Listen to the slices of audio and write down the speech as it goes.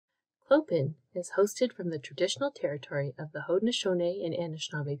CLOpen is hosted from the traditional territory of the Haudenosaunee and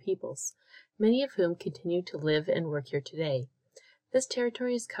Anishinaabe peoples, many of whom continue to live and work here today. This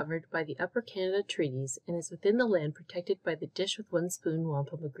territory is covered by the Upper Canada Treaties and is within the land protected by the Dish with One Spoon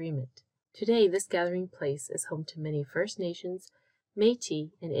Wampum Agreement. Today, this gathering place is home to many First Nations, Métis,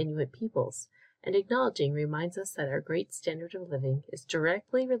 and Inuit peoples, and acknowledging reminds us that our great standard of living is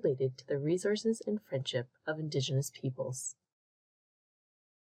directly related to the resources and friendship of Indigenous peoples.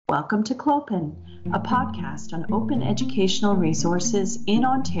 Welcome to CLOpen, a podcast on open educational resources in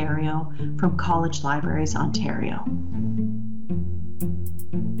Ontario from College Libraries Ontario.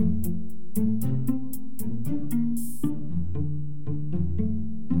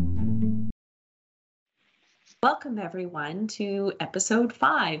 Welcome everyone to episode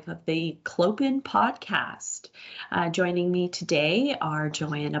 5 of the CLOpen podcast. Joining me today are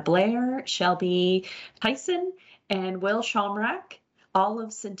Joanna Blair, Shelby Tyson, and Will Shamrock, all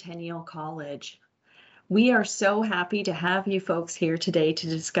of Centennial College. We are so happy to have you folks here today to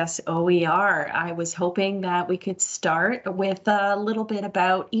discuss OER. I was hoping that we could start with a little bit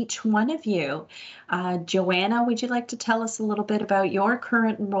about each one of you. Joanna, would you like to tell us a little bit about your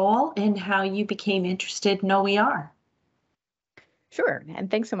current role and how you became interested in OER? Sure,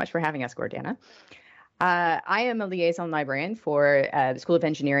 and thanks so much for having us, Gordana. I am a liaison librarian for the School of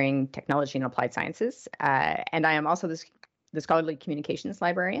Engineering, Technology, and Applied Sciences, and I am also the scholarly communications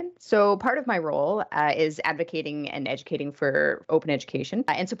librarian. So part of my role is advocating and educating for open education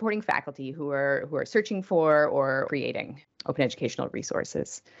and supporting faculty who are searching for or creating open educational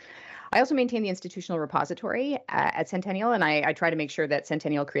resources. I also maintain the institutional repository at Centennial, and I try to make sure that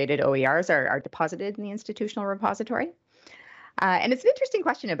Centennial created OERs are deposited in the institutional repository. And it's an interesting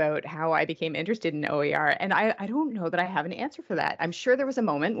question about how I became interested in OER, and I don't know that I have an answer for that. I'm sure there was a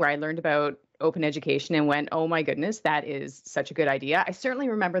moment where I learned about open education and went, oh my goodness, that is such a good idea. I certainly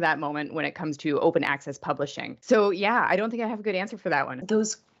remember that moment when it comes to open access publishing. So yeah, I don't think I have a good answer for that one.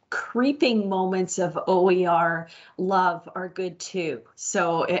 Those creeping moments of OER love are good too.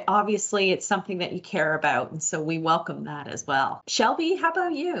 So obviously it's something that you care about, and so we welcome that as well. Shelby, how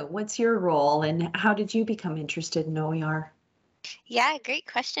about you? What's your role and how did you become interested in OER? Yeah,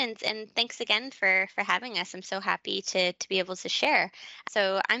 great questions. And thanks again for having us. I'm so happy to be able to share.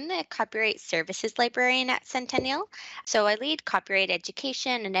 So I'm the copyright services librarian at Centennial. So I lead copyright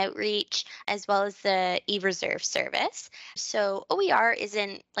education and outreach, as well as the e-reserve service. So OER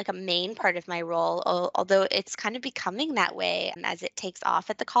isn't like a main part of my role, although it's kind of becoming that way as it takes off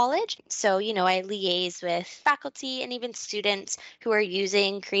at the college. So, I liaise with faculty and even students who are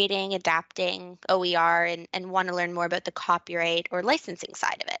creating, adapting OER and want to learn more about the copyright or licensing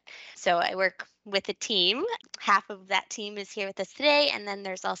side of it. So I work with a team. Half of that team is here with us today. And then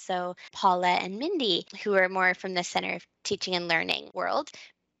there's also Paula and Mindy, who are more from the Center of Teaching and Learning world.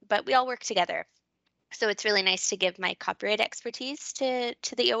 But we all work together. So it's really nice to give my copyright expertise to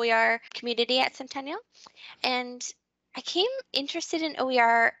the OER community at Centennial. And I became interested in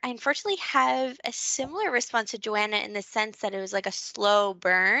OER. I unfortunately have a similar response to Joanna in the sense that it was like a slow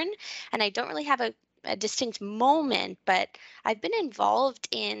burn. And I don't really have a distinct moment, but I've been involved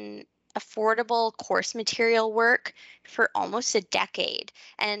in affordable course material work for almost a decade.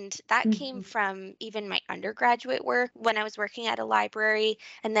 And that came from even my undergraduate work when I was working at a library.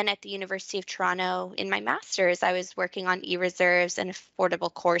 And then at the University of Toronto in my master's, I was working on e-reserves and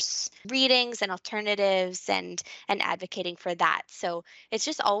affordable course readings and alternatives and advocating for that. So it's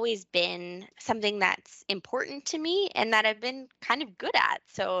just always been something that's important to me and that I've been kind of good at.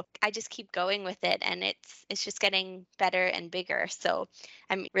 So I just keep going with it, and it's just getting better and bigger. So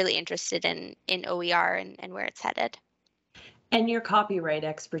I'm really interested in OER and where it's headed. And your copyright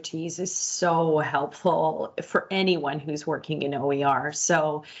expertise is so helpful for anyone who's working in OER.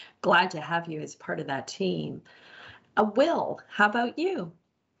 So glad to have you as part of that team. Will, how about you?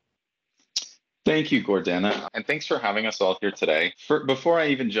 Thank you, Gordana, and thanks for having us all here today. Before I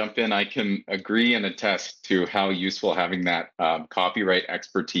even jump in, I can agree and attest to how useful having that copyright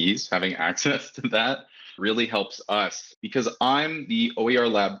expertise, having access to that, really helps us, because I'm the OER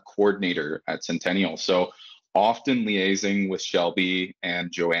lab coordinator at Centennial. So often liaising with Shelby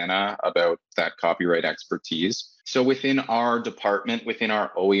and Joanna about that copyright expertise. So within our department, within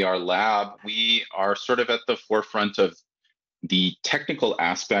our OER lab, we are sort of at the forefront of the technical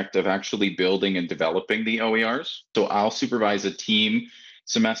aspect of actually building and developing the OERs. So I'll supervise a team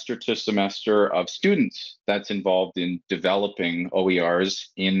semester to semester of students that's involved in developing OERs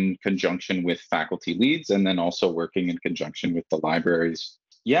in conjunction with faculty leads, and then also working in conjunction with the libraries.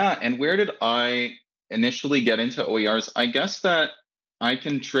 Yeah, and where did I initially get into OERs? I guess that I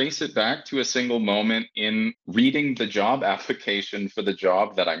can trace it back to a single moment in reading the job application for the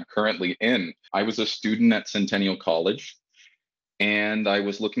job that I'm currently in. I was a student at Centennial College, and I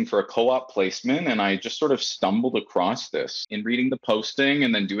was looking for a co-op placement, and I just sort of stumbled across this. In reading the posting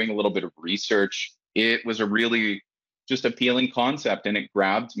and then doing a little bit of research, it was a really just appealing concept, and it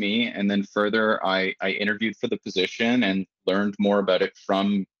grabbed me. And then further, I interviewed for the position and learned more about it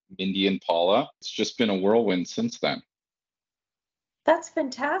from Mindy and Paula. It's just been a whirlwind since then. That's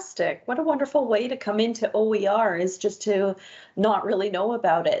fantastic. What a wonderful way to come into OER, is just to not really know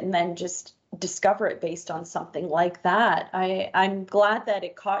about it and then just discover it based on something like that. I'm glad that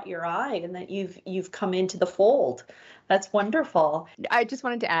it caught your eye and that you've come into the fold. That's wonderful. I just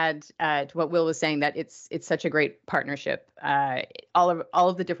wanted to add to what Will was saying, that it's such a great partnership. All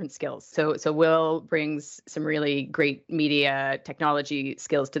of the different skills. So Will brings some really great media technology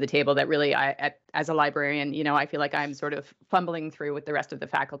skills to the table that really, as a librarian, I feel like I'm sort of fumbling through with the rest of the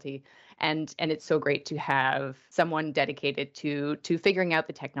faculty, and it's so great to have someone dedicated to figuring out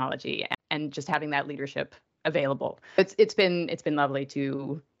the technology and just having that leadership available. It's been lovely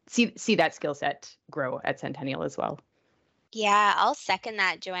to see that skill set grow at Centennial as well. Yeah, I'll second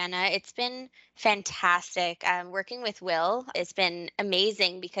that, Joanna. It's been fantastic. Working with Will has been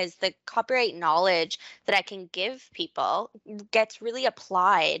amazing because the copyright knowledge that I can give people gets really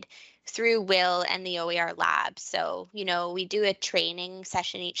applied through Will and the OER lab. So, we do a training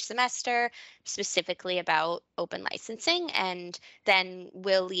session each semester specifically about open licensing, and then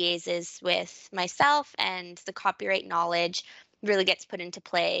Will liaises with myself, and the copyright knowledge really gets put into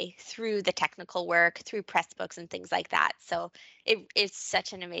play through the technical work, through press books and things like that. So it is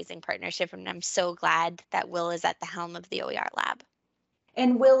such an amazing partnership, and I'm so glad that Will is at the helm of the OER lab.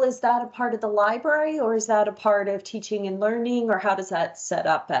 And Will, is that a part of the library, or is that a part of teaching and learning, or how does that set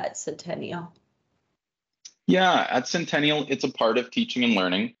up at Centennial? Yeah, at Centennial, it's a part of teaching and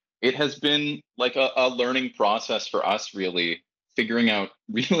learning. It has been like a learning process for us, really, figuring out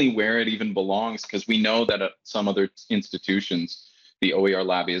really where it even belongs, because we know that at some other institutions, the OER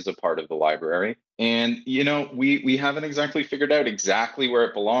lab is a part of the library. And, we haven't exactly figured out exactly where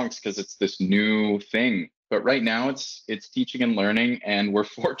it belongs, because it's this new thing. But right now it's teaching and learning, and we're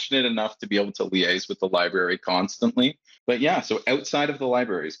fortunate enough to be able to liaise with the library constantly. But yeah, so outside of the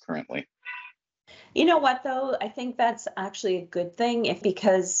libraries currently. You know what, though? I think that's actually a good thing,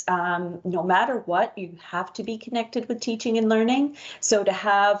 because no matter what, you have to be connected with teaching and learning. So to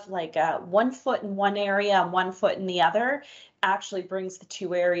have like one foot in one area and one foot in the other actually brings the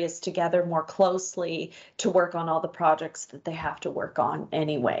two areas together more closely to work on all the projects that they have to work on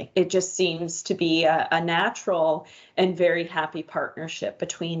anyway. It just seems to be a natural and very happy partnership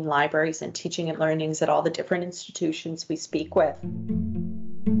between libraries and teaching and learnings at all the different institutions we speak with.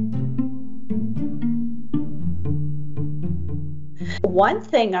 One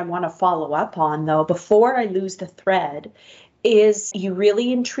thing I want to follow up on, though, before I lose the thread, is you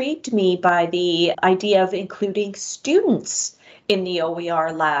really intrigued me by the idea of including students in the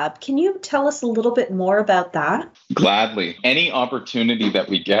OER lab. Can you tell us a little bit more about that? Gladly. Any opportunity that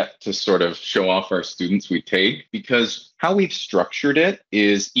we get to sort of show off our students, we take, because how we've structured it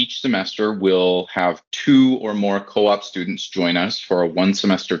is each semester we'll have 2 or more co-op students join us for a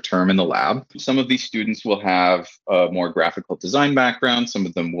 1-semester term in the lab. Some of these students will have a more graphical design background. Some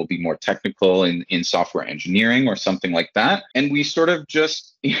of them will be more technical in software engineering or something like that. And we sort of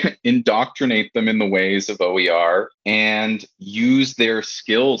just indoctrinate them in the ways of OER and use their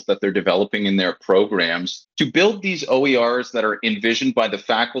skills that they're developing in their programs to build these OERs that are envisioned by the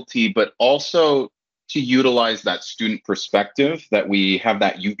faculty, but also to utilize that student perspective, that we have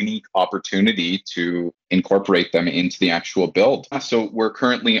that unique opportunity to incorporate them into the actual build. So we're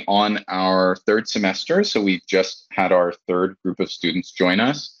currently on our 3rd semester. So we've just had our 3rd group of students join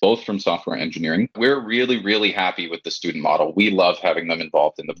us, both from software engineering. We're really, really happy with the student model. We love having them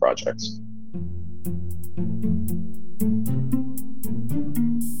involved in the projects.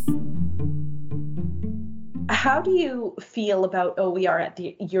 How do you feel about OER at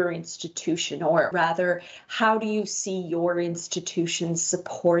your institution, or rather, how do you see your institution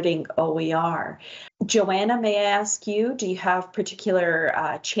supporting OER? Joanna, may I ask you, do you have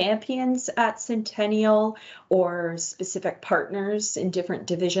particular champions at Centennial or specific partners in different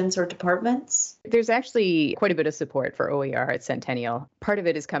divisions or departments? There's actually quite a bit of support for OER at Centennial. Part of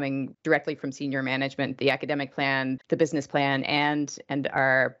it is coming directly from senior management. The academic plan, the business plan, and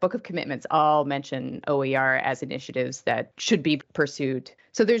our book of commitments all mention OER as initiatives that should be pursued.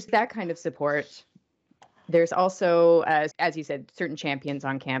 So there's that kind of support. There's also, as you said, certain champions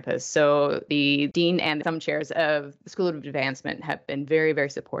on campus. So the dean and some chairs of the School of Advancement have been very, very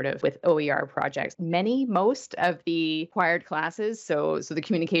supportive with OER projects. Most of the required classes, so the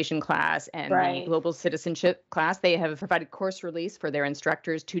communication class and the global citizenship class, they have provided course release for their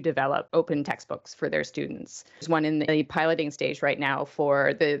instructors to develop open textbooks for their students. There's one in the piloting stage right now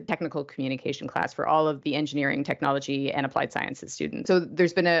for the technical communication class for all of the engineering, technology, and applied sciences students. So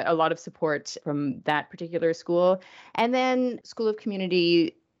there's been a lot of support from that particular school. And then School of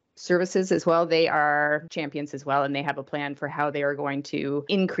Community Services as well, they are champions as well, and they have a plan for how they are going to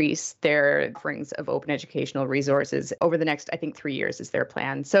increase their offerings of open educational resources over the next, I think, 3 years is their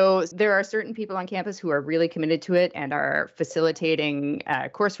plan. So there are certain people on campus who are really committed to it and are facilitating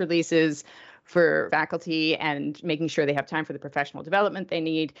course releases for faculty and making sure they have time for the professional development they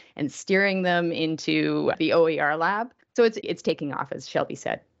need and steering them into the OER lab. So it's taking off, as Shelby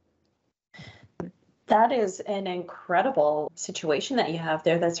said. That is an incredible situation that you have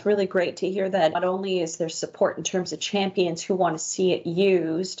there. That's really great to hear that not only is there support in terms of champions who want to see it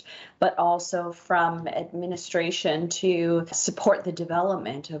used, but also from administration to support the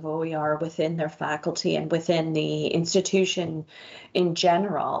development of OER within their faculty and within the institution in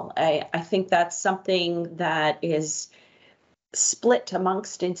general. I think that's something that is split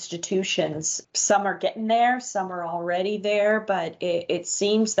amongst institutions. Some are getting there, some are already there, but it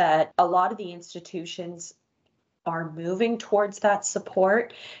seems that a lot of the institutions are moving towards that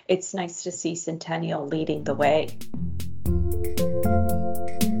support. It's nice to see Centennial leading the way.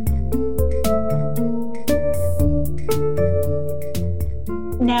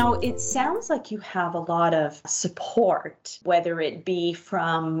 Now, it sounds like you have a lot of support, whether it be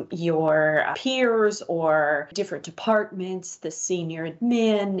from your peers or different departments, the senior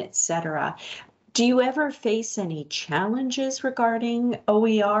admin, etc. Do you ever face any challenges regarding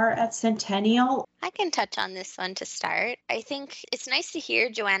OER at Centennial? I can touch on this one to start. I think it's nice to hear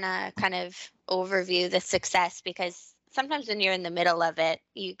Joanna kind of overview the success, because sometimes when you're in the middle of it,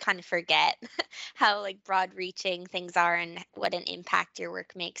 you kind of forget how broad reaching things are and what an impact your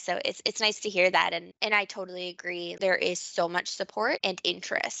work makes. So it's nice to hear that. And I totally agree. There is so much support and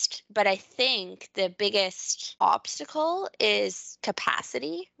interest. But I think the biggest obstacle is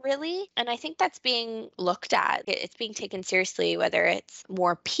capacity, really. And I think that's being looked at. It's being taken seriously, whether it's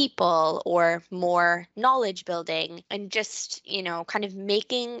more people or more knowledge building and just, kind of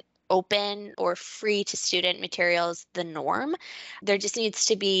making open or free to student materials the norm. There just needs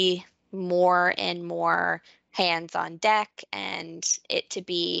to be more and more hands on deck and it to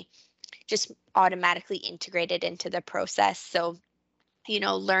be just automatically integrated into the process. So,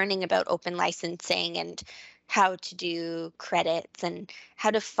 learning about open licensing and how to do credits and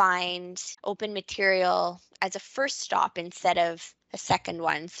how to find open material as a first stop instead of a second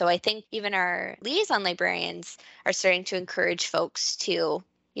one. So I think even our liaison librarians are starting to encourage folks to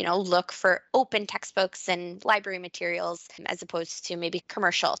look for open textbooks and library materials as opposed to maybe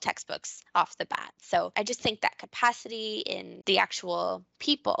commercial textbooks off the bat. So I just think that capacity in the actual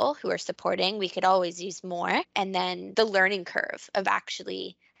people who are supporting, we could always use more. And then the learning curve of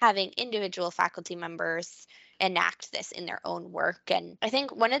actually having individual faculty members enact this in their own work. And I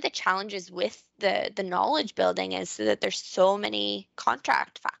think one of the challenges with the knowledge building is that there's so many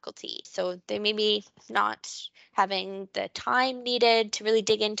contract faculty. So they may be not having the time needed to really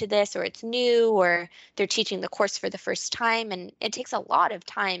dig into this, or it's new, or they're teaching the course for the first time. And it takes a lot of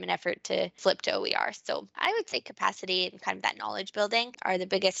time and effort to flip to OER. So I would say capacity and kind of that knowledge building are the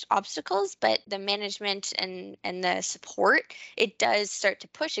biggest obstacles, but the management and the support, it does start to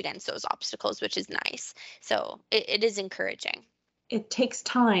push against those obstacles, which is nice. So it is encouraging. It takes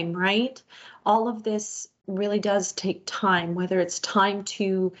time, right? All of this really does take time, whether it's time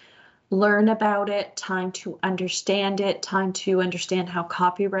to learn about it, time to understand it, time to understand how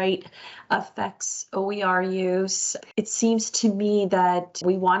copyright affects OER use. It seems to me that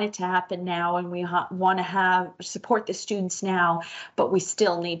we want it to happen now and we want to support the students now, but we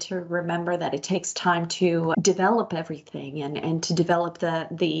still need to remember that it takes time to develop everything and to develop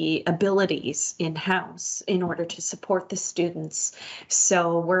the abilities in-house in order to support the students.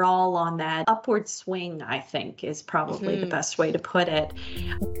 So we're all on that upward swing, I think, is probably the best way to put it.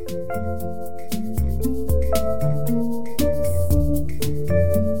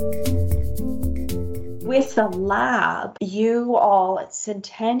 With the lab, you all at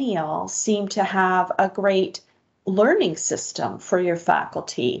Centennial seem to have a great learning system for your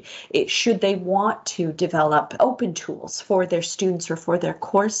faculty. Should they want to develop open tools for their students or for their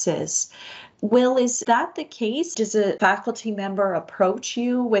courses. Will, is that the case? Does a faculty member approach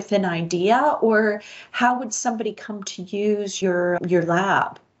you with an idea, or how would somebody come to use your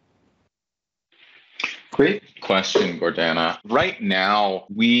lab? Great question, Gordana. Right now,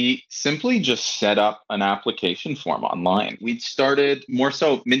 we simply just set up an application form online. We started more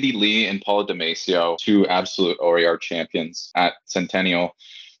so Mindy Lee and Paula Damasio, two absolute OER champions at Centennial,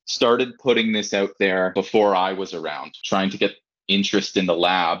 started putting this out there before I was around, trying to get interest in the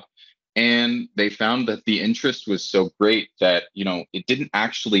lab. And they found that the interest was so great that, it didn't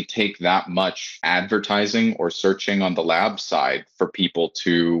actually take that much advertising or searching on the lab side for people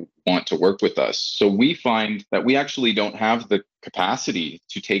to want to work with us. So we find that we actually don't have the capacity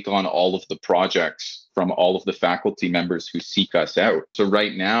to take on all of the projects from all of the faculty members who seek us out. So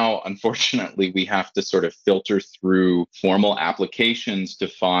right now, unfortunately, we have to sort of filter through formal applications to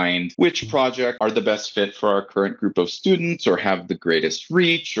find which projects are the best fit for our current group of students or have the greatest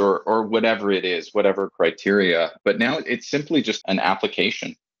reach or whatever it is, whatever criteria. But now it's simply just an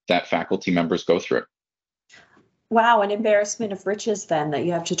application that faculty members go through. Wow, an embarrassment of riches then that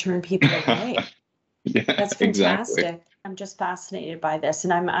you have to turn people away. Yeah, That's fantastic. exactly. I'm just fascinated by this,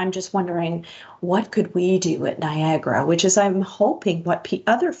 and I'm just wondering, what could we do at Niagara? Which is, I'm hoping what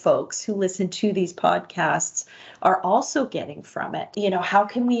other folks who listen to these podcasts are also getting from it. How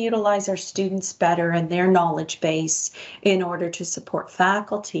can we utilize our students better and their knowledge base in order to support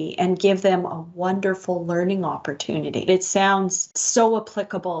faculty and give them a wonderful learning opportunity? It sounds so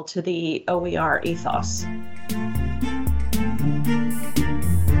applicable to the OER ethos.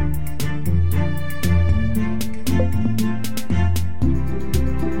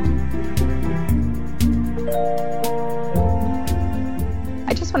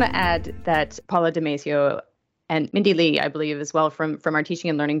 I just want to add that Paula Damasio and Mindy Lee, I believe, as well, from our teaching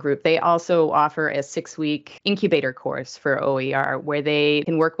and learning group, they also offer a 6-week incubator course for OER where they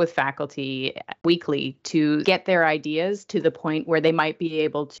can work with faculty weekly to get their ideas to the point where they might be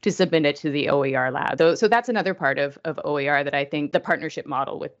able to submit it to the OER lab. So that's another part of OER that I think the partnership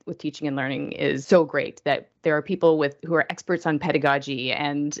model with teaching and learning is so great, that there are people who are experts on pedagogy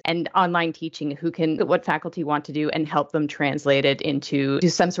and online teaching who can look at what faculty want to do and help them translate it into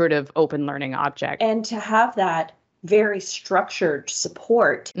some sort of open learning object. And to have that very structured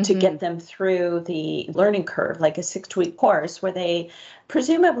support to get them through the learning curve, like a 6-week course where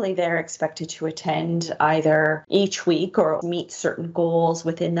they're expected to attend either each week or meet certain goals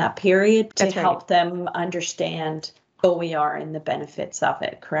within that period to help them understand OER and the benefits of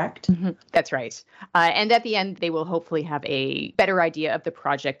it, correct? That's right. And at the end, they will hopefully have a better idea of the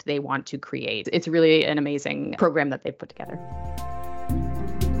project they want to create. It's really an amazing program that they've put together.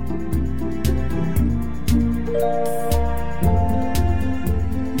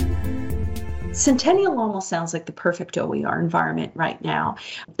 Centennial almost sounds like the perfect OER environment right now.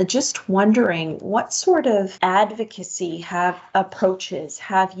 Just wondering, what sort of advocacy approaches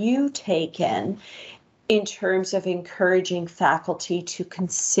have you taken in terms of encouraging faculty to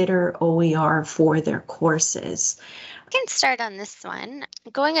consider OER for their courses? I can start on this one.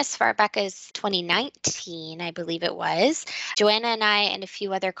 Going as far back as 2019, I believe it was, Joanna and I and a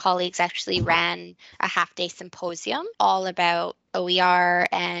few other colleagues actually ran a half-day symposium all about OER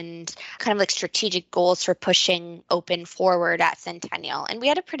and kind of like strategic goals for pushing open forward at Centennial. And we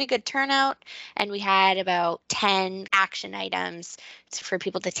had a pretty good turnout, and we had about 10 action items for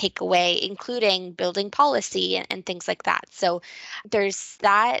people to take away, including building policy and things like that. So there's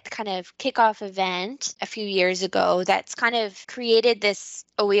that kind of kickoff event a few years ago that's kind of created this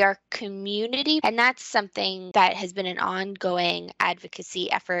OER community. And that's something that has been an ongoing advocacy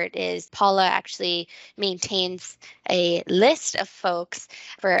effort. Is Paula actually maintains a list of folks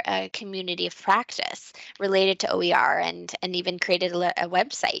for a community of practice related to OER and even created a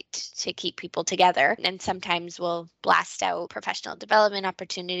website to keep people together. And sometimes we'll blast out professional development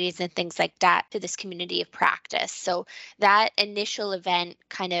opportunities and things like that to this community of practice. So that initial event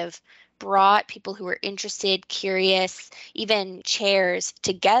kind of brought people who were interested, curious, even chairs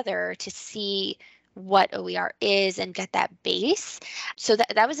together to see what OER is and get that base. So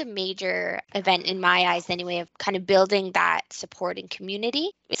that was a major event in my eyes anyway, of kind of building that supporting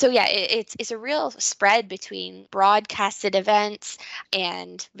community. So yeah, it's a real spread between broadcasted events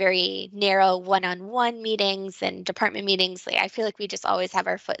and very narrow one-on-one meetings and department meetings. I feel like we just always have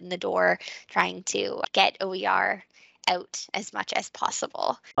our foot in the door trying to get OER out as much as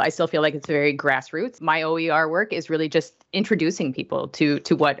possible. I still feel like it's very grassroots. My OER work is really just introducing people to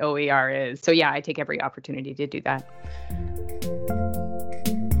what OER is. So yeah, I take every opportunity to do that.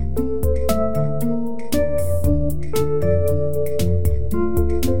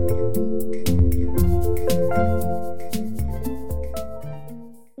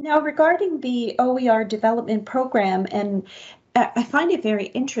 Now, regarding the OER development program, and I find it very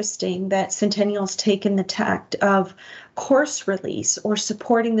interesting that Centennial's taken the tact of course release or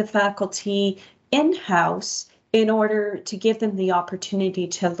supporting the faculty in-house in order to give them the opportunity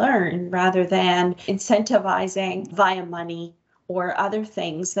to learn rather than incentivizing via money or other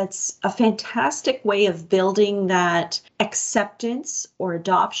things. That's a fantastic way of building that acceptance or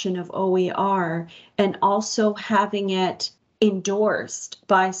adoption of OER and also having it endorsed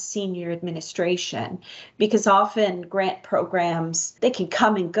by senior administration, because often grant programs, they can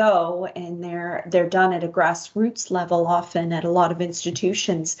come and go and they're done at a grassroots level, often at a lot of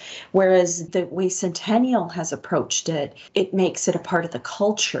institutions, whereas the way Centennial has approached it, it makes it a part of the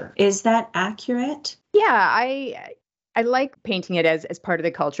culture. Is that accurate? Yeah, I like painting it as part of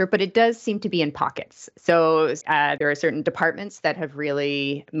the culture, but it does seem to be in pockets. So there are certain departments that have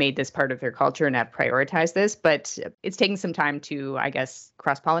really made this part of their culture and have prioritized this, but it's taking some time to, I guess,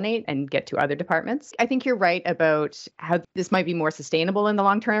 cross-pollinate and get to other departments. I think you're right about how this might be more sustainable in the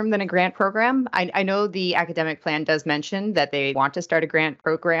long term than a grant program. I know the academic plan does mention that they want to start a grant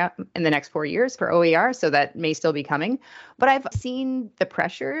program in the next 4 years for OER, so that may still be coming. But I've seen the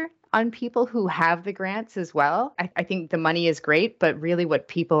pressure on people who have the grants as well. I think the money is great, but really what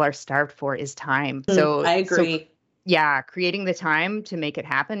people are starved for is time. I agree. Yeah, creating the time to make it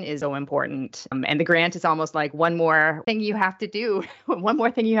happen is so important. And the grant is almost like one more thing you have to do, one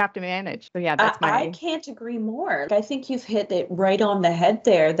more thing you have to manage. So yeah, that's I can't agree more. I think you've hit it right on the head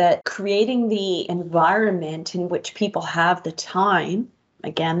there, that creating the environment in which people have the time.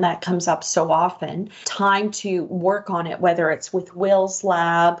 Again, that comes up so often. Time to work on it, whether it's with Will's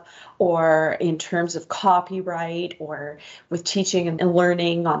lab or in terms of copyright or with teaching and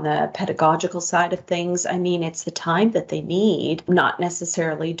learning on the pedagogical side of things. I mean, it's the time that they need, not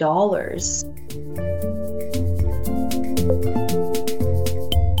necessarily dollars.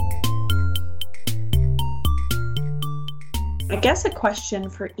 I guess a question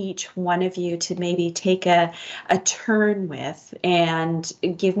for each one of you to maybe take a turn with and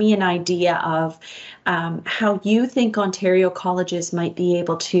give me an idea of how you think Ontario colleges might be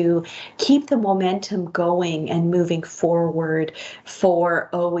able to keep the momentum going and moving forward for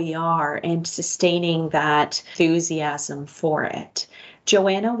OER and sustaining that enthusiasm for it.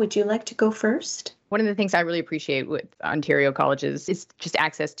 Joanna, would you like to go first? One of the things I really appreciate with Ontario colleges is just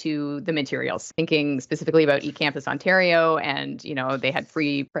access to the materials. Thinking specifically about eCampus Ontario, and they had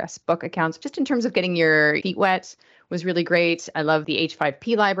free press book accounts. Just in terms of getting your feet wet was really great. I love the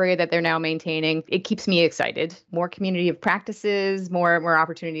H5P library that they're now maintaining. It keeps me excited. More community of practices, more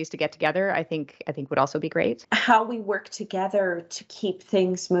opportunities to get together, I think would also be great. How we work together to keep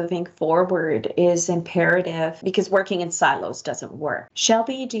things moving forward is imperative, because working in silos doesn't work.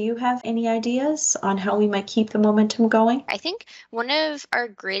 Shelby, do you have any ideas on how we might keep the momentum going? I think one of our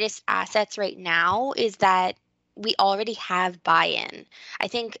greatest assets right now is that we already have buy-in. I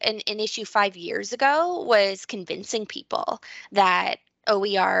think an issue 5 years ago was convincing people that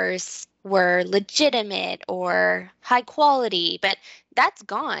OERs were legitimate or high quality, but that's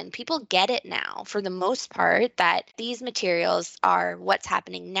gone. People get it now, for the most part, that these materials are what's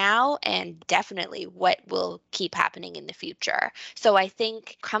happening now and definitely what will keep happening in the future. So I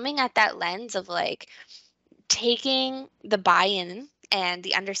think coming at that lens of taking the buy-in and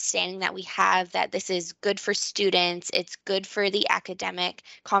the understanding that we have that this is good for students, it's good for the academic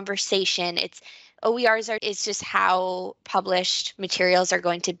conversation, OERs is just how published materials are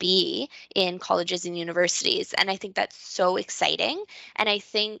going to be in colleges and universities. And I think that's so exciting. And I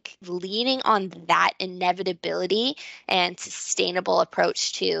think leaning on that inevitability and sustainable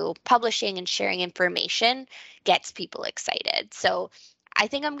approach to publishing and sharing information gets people excited. So I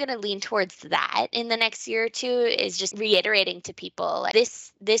think I'm going to lean towards that in the next year or two, is just reiterating to people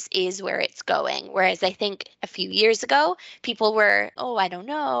this is where it's going. Whereas I think a few years ago, people were, oh, I don't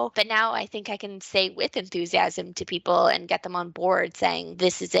know. But now I think I can say with enthusiasm to people and get them on board saying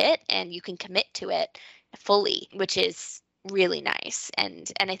this is it and you can commit to it fully, which is really nice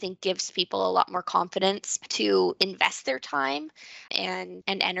and I think gives people a lot more confidence to invest their time and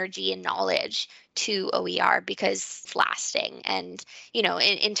energy and knowledge to OER, because it's lasting. And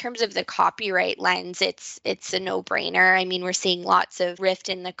in terms of the copyright lens, it's a no-brainer. I mean, we're seeing lots of rift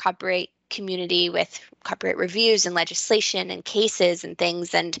in the copyright community with copyright reviews and legislation and cases and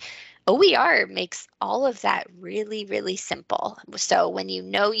things, and OER makes all of that really, really simple. So when you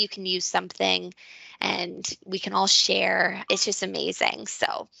can use something and we can all share, it's just amazing.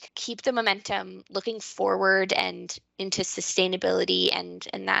 So keep the momentum, looking forward and into sustainability and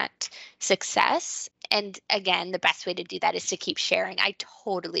that success. And again, the best way to do that is to keep sharing. I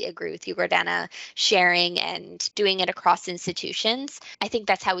totally agree with you, Gordana, sharing and doing it across institutions. I think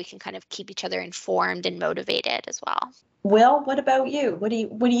that's how we can kind of keep each other informed and motivated as well. Will, what about you? What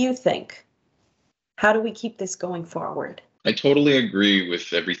do you think? How do we keep this going forward? I totally agree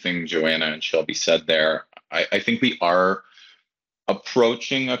with everything Joanna and Shelby said there. I think we are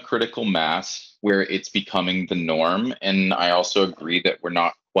approaching a critical mass where it's becoming the norm. And I also agree that we're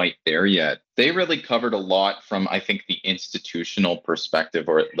not quite there yet. They really covered a lot from, I think, the institutional perspective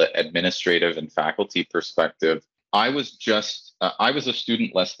or administrative and faculty perspective. I was a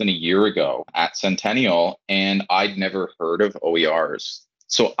student less than a year ago at Centennial, and I'd never heard of OERs.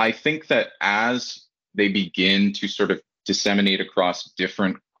 So I think that as they begin to sort of disseminate across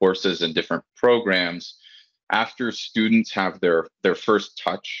different courses and different programs, after students have their first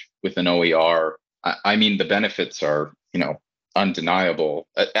touch with an OER, I mean, the benefits are, undeniable,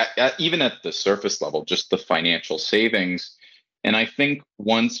 even at the surface level, just the financial savings. And I think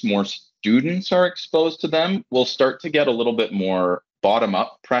once more students are exposed to them, we'll start to get a little bit more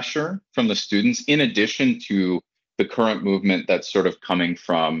bottom-up pressure from the students, in addition to the current movement that's sort of coming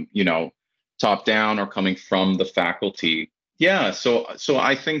from, top down or coming from the faculty. Yeah, so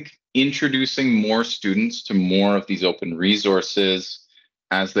I think introducing more students to more of these open resources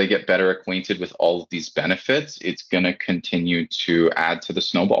as they get better acquainted with all of these benefits, it's going to continue to add to the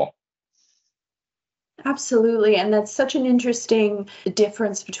snowball. Absolutely. And that's such an interesting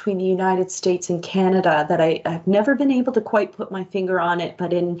difference between the United States and Canada that I've never been able to quite put my finger on it.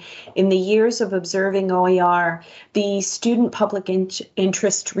 But in the years of observing OER, the student public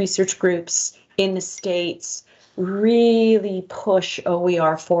interest research groups in the States really push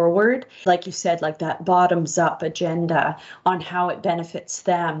OER forward. Like you said, like that bottoms up agenda on how it benefits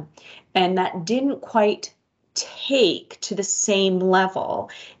them. And that didn't quite take to the same level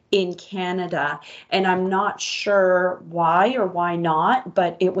in Canada. And I'm not sure why or why not,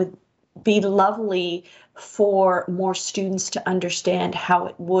 but it would be lovely for more students to understand how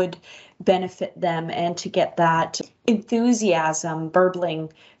it would benefit them and to get that enthusiasm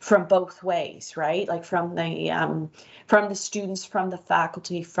burbling from both ways, right? Like from the students, from the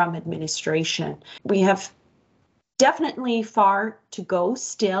faculty, from administration. We have definitely far to go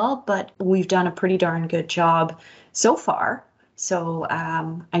still, but we've done a pretty darn good job so far. So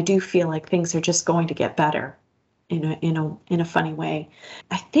I do feel like things are just going to get better in a funny way.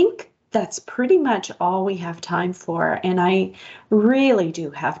 I think that's pretty much all we have time for. And I really do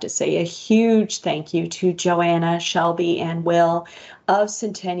have to say a huge thank you to Joanna, Shelby, and Will of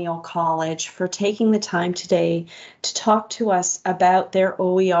Centennial College for taking the time today to talk to us about their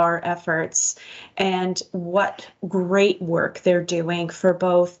OER efforts and what great work they're doing for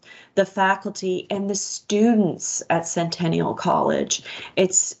both the faculty and the students at Centennial College.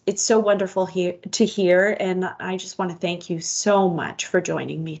 It's so wonderful to hear, and I just want to thank you so much for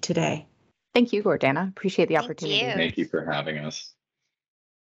joining me today. Thank you, Gordana. Appreciate the opportunity. Thank you for having us.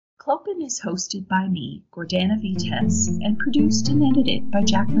 CLOpen is hosted by me, Gordana Vites, and produced and edited by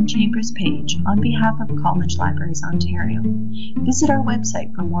Jacqueline Chambers Page on behalf of College Libraries Ontario. Visit our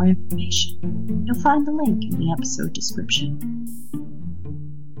website for more information. You'll find the link in the episode description.